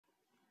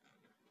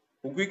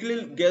We'll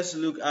quickly get to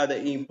look at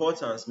the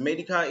importance,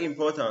 medical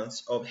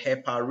importance of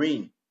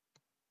heparin.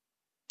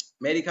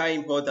 Medical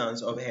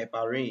importance of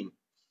heparin.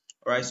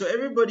 Alright, so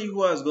everybody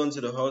who has gone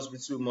to the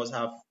hospital must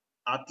have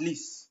at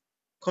least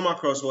come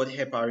across what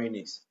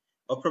heparin is,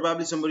 or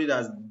probably somebody that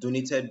has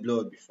donated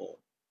blood before.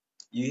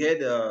 You hear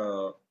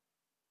the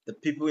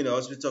people in the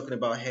hospital talking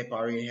about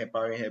heparin,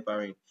 heparin,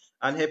 heparin.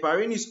 And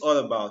heparin is all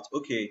about,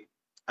 okay,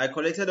 I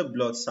collected a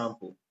blood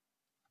sample.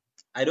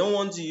 I don't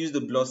want to use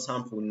the blood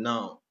sample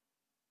now,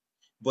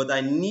 but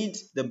I need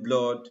the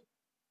blood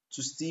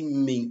to still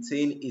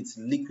maintain its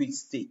liquid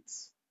state.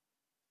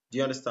 Do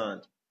you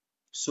understand?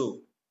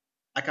 So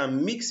I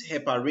can mix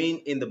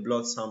heparin in the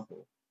blood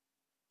sample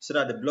so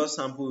that the blood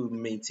sample will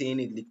maintain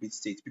its liquid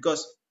state.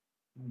 Because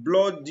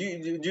blood,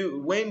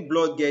 when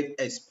blood gets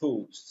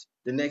exposed,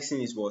 the next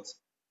thing is what?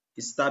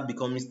 It starts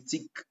becoming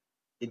thick.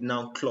 It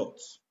now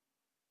clots.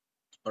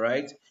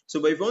 Alright?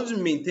 So, but if you want to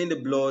maintain the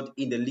blood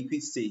in the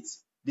liquid state,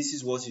 this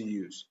is what you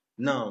use.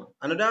 Now,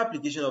 another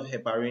application of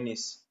heparin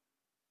is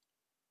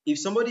if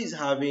somebody is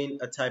having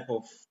a type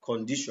of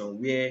condition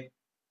where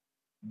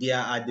they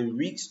are at the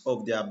risk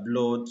of their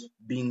blood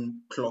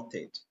being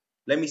clotted.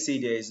 Let me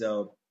say there is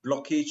a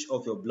blockage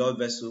of your blood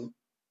vessel.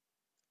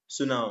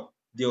 So now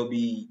there will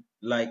be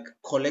like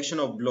collection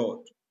of blood.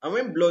 And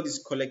when blood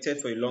is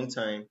collected for a long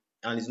time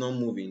and it's not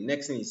moving,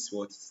 next thing is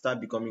what? Start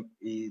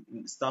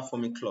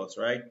forming clots,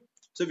 right?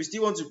 So if you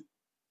still want to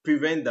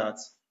prevent that,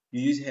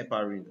 you use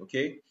heparin,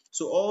 okay?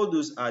 So all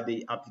those are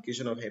the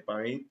application of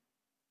heparin,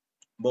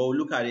 but we'll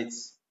look at it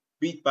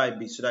bit by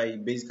bit so that you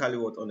basically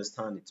would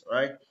understand it, all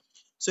right?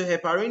 So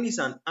heparin is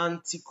an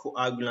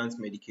anticoagulant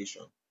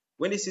medication.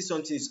 When they say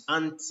something is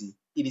anti,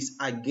 it is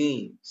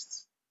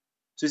against.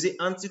 So you say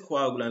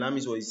anticoagulant, that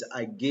means what? It's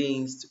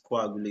against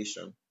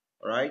coagulation.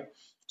 Alright?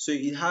 So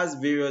it has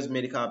various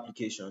medical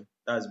applications.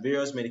 That's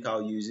various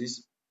medical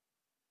uses.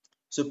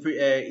 So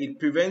it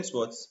prevents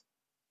what?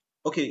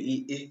 Okay,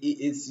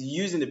 it's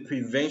used in the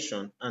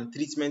prevention and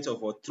treatment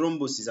of what?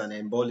 Thrombosis and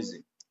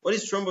embolism. What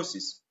is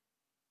thrombosis?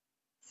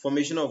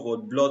 Formation of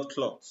what? Blood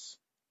clots.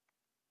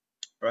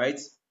 Right?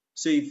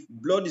 So if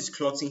blood is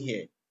clotting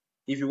here,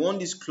 if you want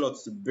these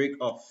clots to break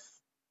off,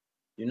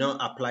 you now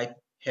apply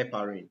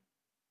heparin.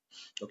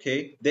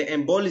 Okay, the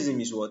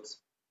embolism is what?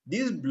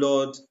 This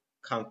blood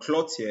can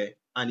clot here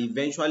and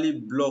eventually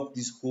block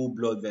this whole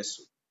blood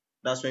vessel.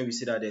 That's when we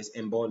see that there's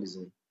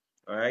embolism.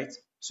 Alright,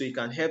 so it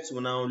can help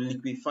to now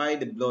liquefy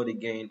the blood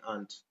again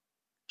and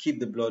keep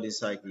the blood in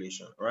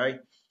circulation. Right,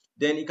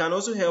 then it can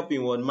also help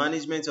in what?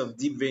 Management of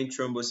deep vein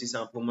thrombosis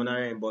and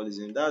pulmonary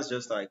embolism. That's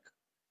just like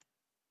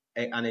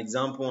an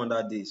example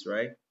under this,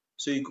 right?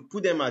 So you could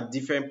put them at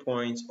different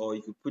points or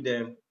you could put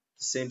them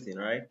the same thing,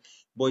 right?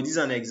 But this is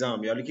an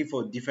exam. You are looking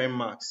for different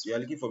marks. You are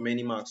looking for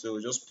many marks, so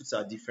just put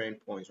at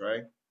different points,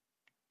 right?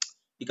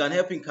 It can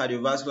help in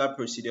cardiovascular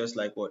procedures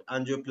like what?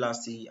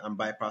 Angioplasty and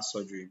bypass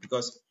surgery.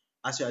 Because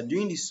as you are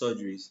doing these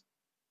surgeries,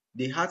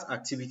 the heart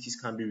activities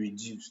can be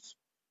reduced.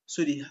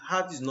 So the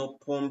heart is not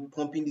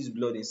pumping this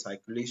blood in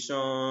circulation,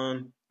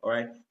 all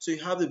right? So you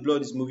have the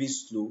blood is moving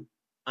slow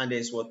and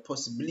there's what?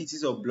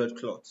 Possibilities of blood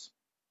clots.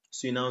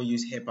 So you now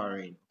use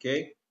heparin,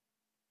 okay?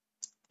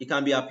 It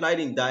can be applied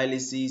in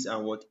dialysis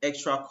and what?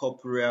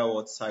 Extracorporeal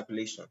what?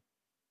 Circulation,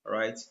 all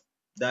right?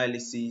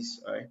 Dialysis,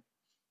 all right?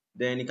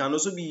 Then it can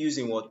also be used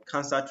in what?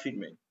 Cancer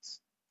treatments,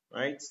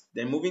 right?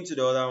 Then moving to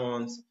the other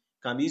ones,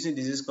 can be used in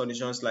disease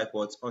conditions like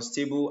what?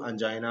 Unstable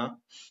angina.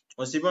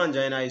 Unstable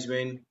angina is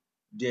when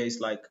there is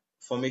like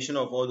formation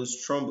of all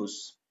those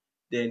thrombus.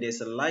 Then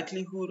there's a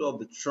likelihood of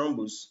the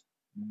thrombus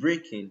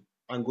breaking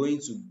and going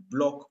to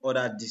block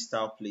other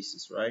distal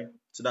places, right?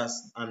 So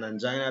that's an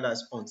angina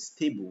that's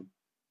unstable,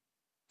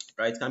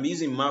 right? It can be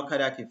used in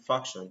myocardial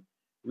infarction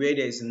where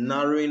there is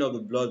narrowing of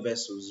the blood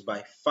vessels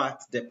by fat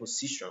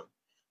deposition,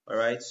 all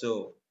right?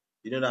 So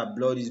you know that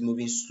blood is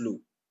moving slow,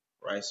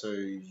 right? So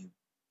you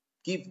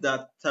give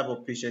that type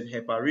of patient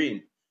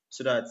heparin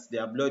so that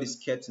their blood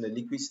is kept in a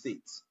liquid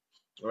state,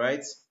 all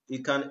right?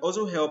 It can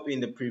also help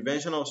in the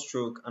prevention of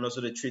stroke and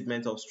also the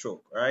treatment of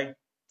stroke, right?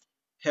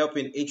 Help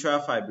in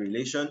atrial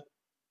fibrillation,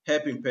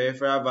 help in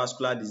peripheral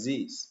vascular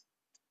disease,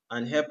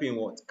 and help in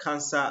what?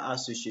 Cancer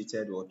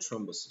associated or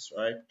thrombosis,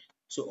 right?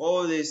 So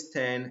all these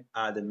 10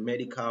 are the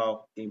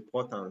medical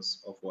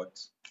importance of what?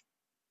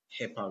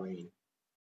 Heparin.